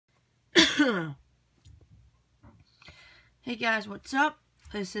Hey guys, what's up?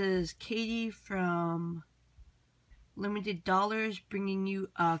 This is Katie from Limited Dollars bringing you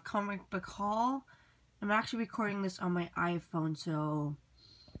a comic book haul. I'm actually recording this on my iPhone, so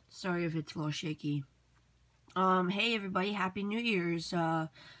sorry if it's a little shaky. Hey everybody, Happy New Year's.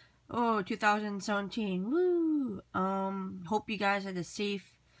 2017. Woo! Hope you guys had a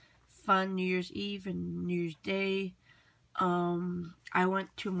safe, fun New Year's Eve and New Year's Day. I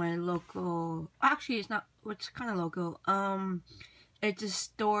went to my local, actually it's not, it's kind of local, it's a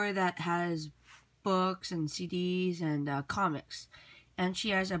store that has books and CDs and comics, and she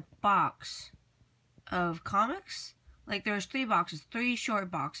has a box of comics. Like there's three short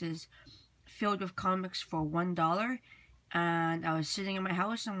boxes filled with comics for $1, and I was sitting in my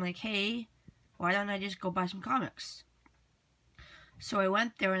house and I'm like, hey, why don't I just go buy some comics? So I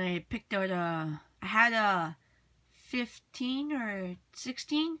went there and I picked out I had a 15 or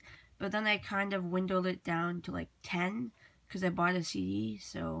 16, but then I kind of windowed it down to like 10 because I bought a CD.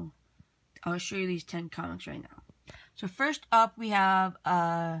 So I'll show you these 10 comics right now. So first up we have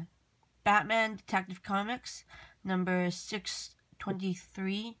Batman Detective Comics number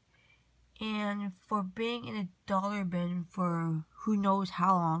 623, and for being in a dollar bin for who knows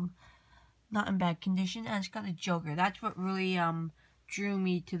how long, not in bad condition, and it's got a Joker. That's what really drew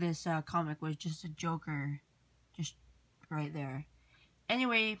me to this comic, was just a Joker just right there.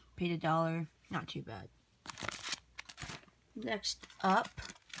 Anyway, paid $1, not too bad. Next up,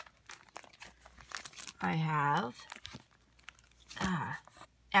 I have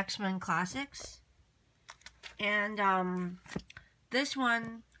X-Men Classics, and this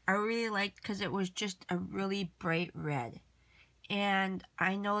one I really liked because it was just a really bright red. And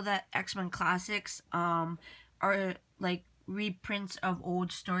I know that X-Men Classics are like reprints of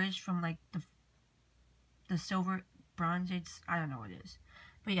old stories from like the Silver Bronze Age, I don't know what it is,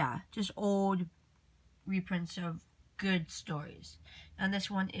 but yeah, just old reprints of good stories. And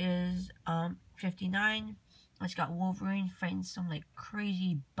this one is 59. It's got Wolverine fighting some like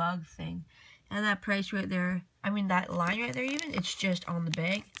crazy bug thing, and that price right there, I mean that line right there, even, it's just on the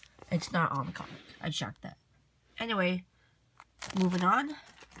bag, it's not on the comic. I checked that. Anyway, moving on.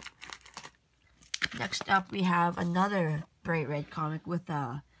 Next up we have another bright red comic with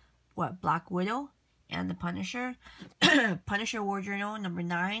Black Widow and the Punisher. Punisher War Journal number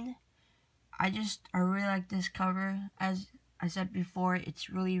 9. I really like this cover. As I said before, it's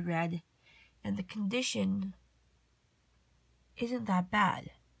really red, and the condition isn't that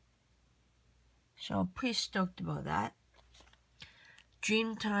bad. So I'm pretty stoked about that.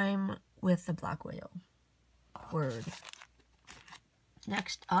 Dreamtime with the Black Widow. Word.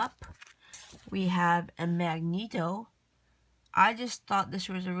 Next up, we have a Magneto. I just thought this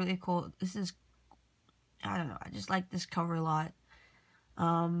was a really cool, I don't know, I just like this cover a lot.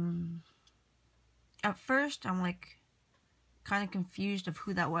 At first, I'm like kind of confused of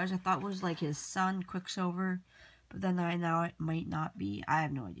who that was. I thought it was like his son, Quicksilver, but then I know it might not be. I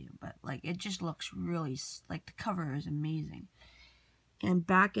have no idea, but like it just looks really, like the cover is amazing. And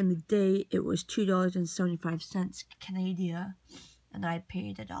back in the day, it was $2.75 Canadian, and I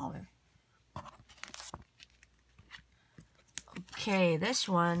paid $1. Okay, this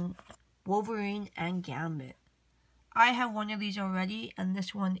one, Wolverine and Gambit. I have one of these already, and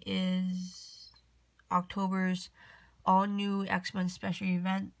this one is October's all-new X-Men special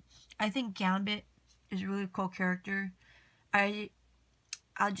event. I think Gambit is a really cool character. I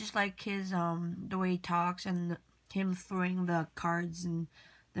just like his the way he talks, and him throwing the cards and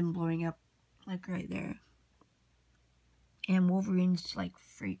them blowing up like right there. And Wolverine's like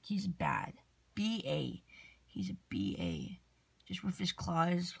freak. He's bad. B.A. He's a B.A. Just with his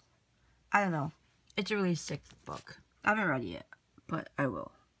claws. I don't know. It's a really sick book. I haven't read it yet, but I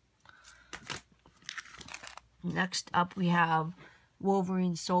will. Next up we have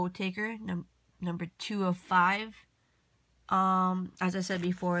Wolverine Soul Taker, number 2 of 5. As I said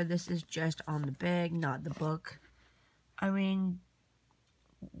before, this is just on the bag, not the book. I mean,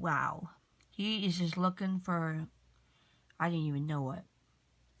 wow. He is just looking for, I didn't even know what.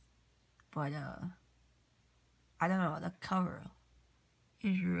 But, I don't know, the cover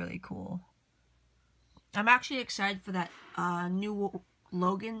is really cool. I'm actually excited for that new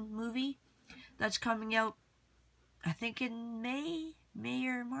Logan movie that's coming out, I think in May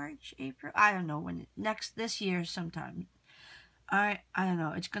or March, April. I don't know when. This year sometime. I don't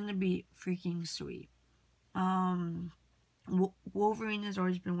know. It's gonna be freaking sweet. Wolverine has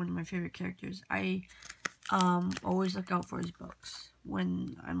always been one of my favorite characters. I always look out for his books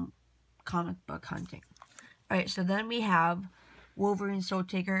when I'm comic book hunting. Alright, so then we have Wolverine Soul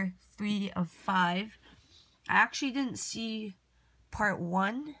Taker 3 of 5. I actually didn't see part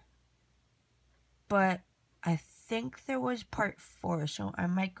 1 but I think there was part 4, so I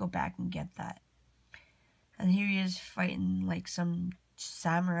might go back and get that. And here he is fighting like some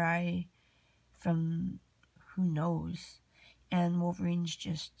samurai from who knows. And Wolverine's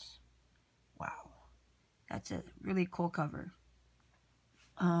just, wow. That's a really cool cover.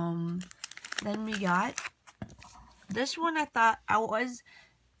 Then we got this one. I thought I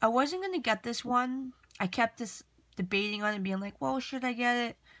wasn't gonna get this one. I kept debating on it, being like, well, should I get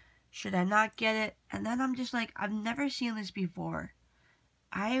it? Should I not get it? And then I'm just like, I've never seen this before.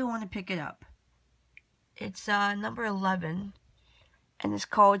 I want to pick it up. It's number 11, and it's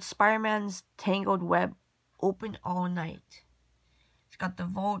called Spider-Man's Tangled Web, Open All Night. It's got the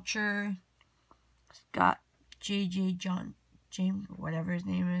Vulture. It's got James, whatever his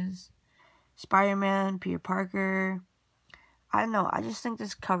name is. Spider-Man, Peter Parker. I don't know. I just think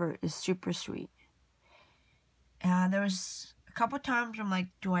this cover is super sweet. And there was a couple times I'm like,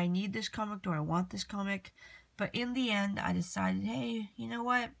 do I need this comic? Do I want this comic? But in the end, I decided, hey, you know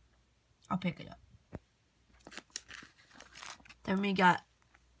what? I'll pick it up. Then we got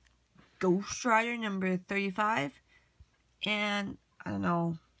Ghost Rider number 35. And, I don't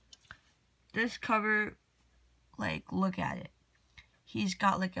know, this cover, like, look at it. He's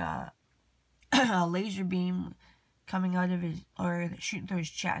got, like, a laser beam coming out of his, or shooting through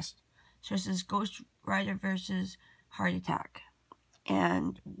his chest. So it says Ghost Rider versus Heart Attack.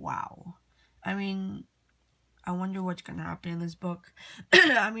 And, wow. I mean, I wonder what's going to happen in this book.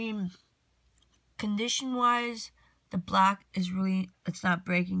 I mean, condition-wise, the black is really, it's not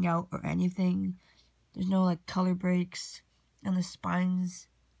breaking out or anything. There's no, like, color breaks. And the spine's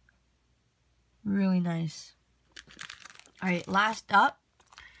really nice. Alright, last up,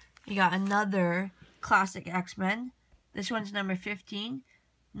 we got another classic X-Men. This one's number 15,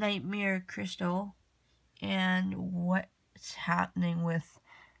 Nightmare Crystal. And what's happening with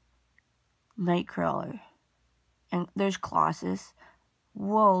Nightcrawler? And there's Colossus.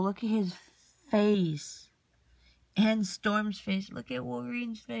 Whoa, look at his face. And Storm's face. Look at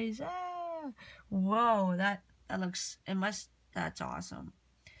Wolverine's face. Ah! Whoa, that looks, that's awesome.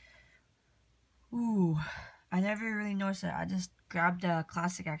 Ooh, I never really noticed that. I just grabbed a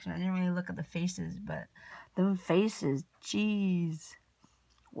classic X-Men. I didn't really look at the faces, but them faces, jeez.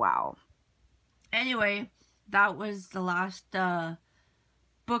 Wow. Anyway, that was the last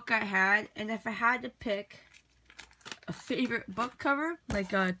book I had. And if I had to pick a favorite book cover,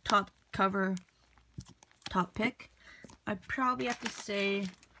 like a top pick, I'd probably have to say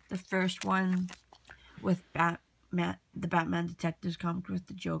the first one with the Batman Detectives comic with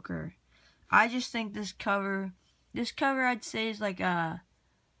the Joker. I just think this cover I'd say is like a,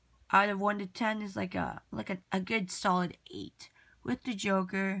 out of 1 to 10 is like a good solid 8. With the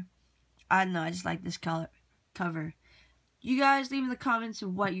Joker, I don't know, I just like this cover. You guys leave in the comments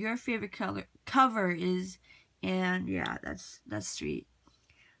of what your favorite cover is, and yeah, that's sweet.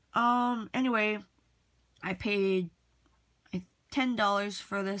 Anyway, I paid $10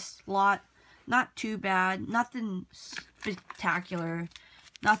 for this lot. Not too bad. Nothing spectacular.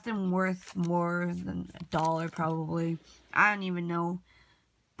 Nothing worth more than $1 probably. I don't even know.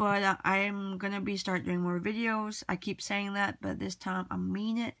 But I'm gonna start doing more videos. I keep saying that, but this time I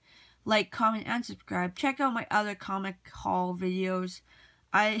mean it. Like, comment, and subscribe. Check out my other comic haul videos.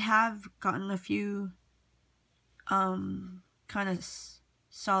 I have gotten a few kind of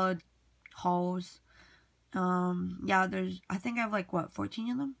solid hauls. Yeah, I think I have like, what,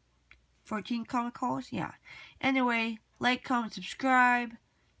 14 of them? 14 comic hauls? Yeah. Anyway, like, comment, subscribe,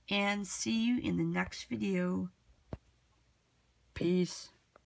 and see you in the next video. Peace.